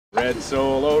Red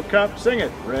Solo Cup, sing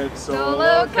it. Red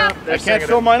Solo Cup. I can't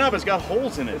fill mine up, it's got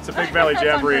holes in it. It's a Big Valley That's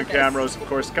Jamboree on and purpose. Camaros, of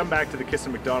course. Come back to the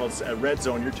CISN McDonald's Red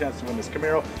Zone, your chance to win this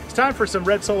Camaro. It's time for some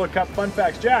Red Solo Cup fun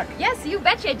facts. Jack. Yes, you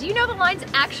betcha. Do you know the lines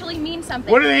actually mean something?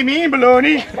 What do they mean,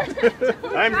 baloney?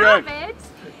 I'm Drop good. it.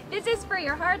 This is for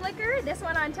your hard liquor, this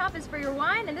one on top is for your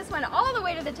wine, and this one all the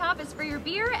way to the top is for your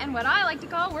beer, and what I like to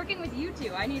call working with you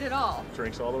two. I need it all.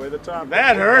 Drinks all the way to the top.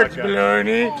 That hurts,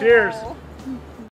 baloney. Cheers. Oh.